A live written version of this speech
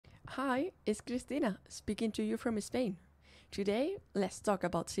Hi, it's Cristina, speaking to you from Spain. Today, let's talk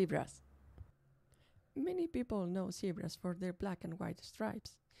about zebras. Many people know zebras for their black and white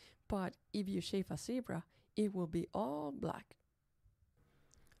stripes, but if you shave a zebra, it will be all black.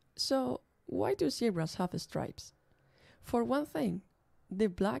 So, why do zebras have stripes? For one thing, the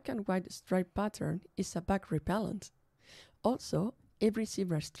black and white stripe pattern is a bug repellent. Also, every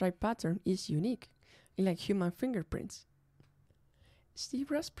zebra stripe pattern is unique, like human fingerprints.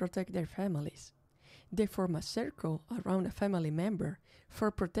 Zebras protect their families. They form a circle around a family member for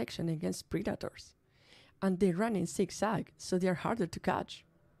protection against predators. And they run in zigzag, so they are harder to catch.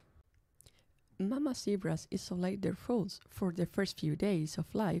 Mama zebras isolate their foals for the first few days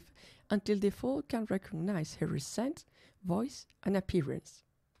of life until the foal can recognize her scent, voice, and appearance.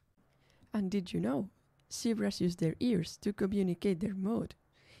 And did you know? Zebras use their ears to communicate their mood.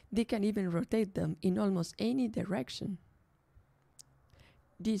 They can even rotate them in almost any direction.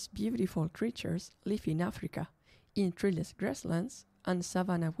 These beautiful creatures live in Africa, in treeless grasslands and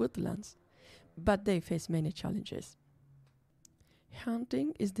savannah woodlands, but they face many challenges.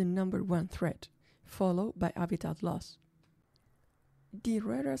 Hunting is the #1 threat, followed by habitat loss. The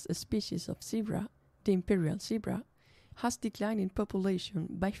rarest species of zebra, the imperial zebra, has declined in population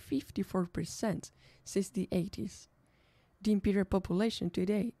by 54% since the 80s. The imperial population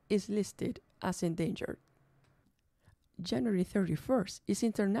today is listed as endangered. January 31st is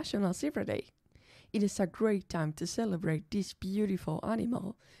International Zebra Day. It is a great time to celebrate this beautiful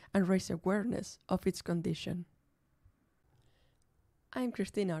animal and raise awareness of its condition. I'm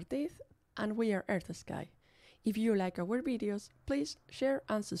Cristina Ortiz, and we are EarthSky. If you like our videos, please share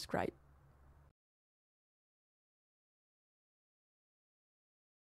and subscribe.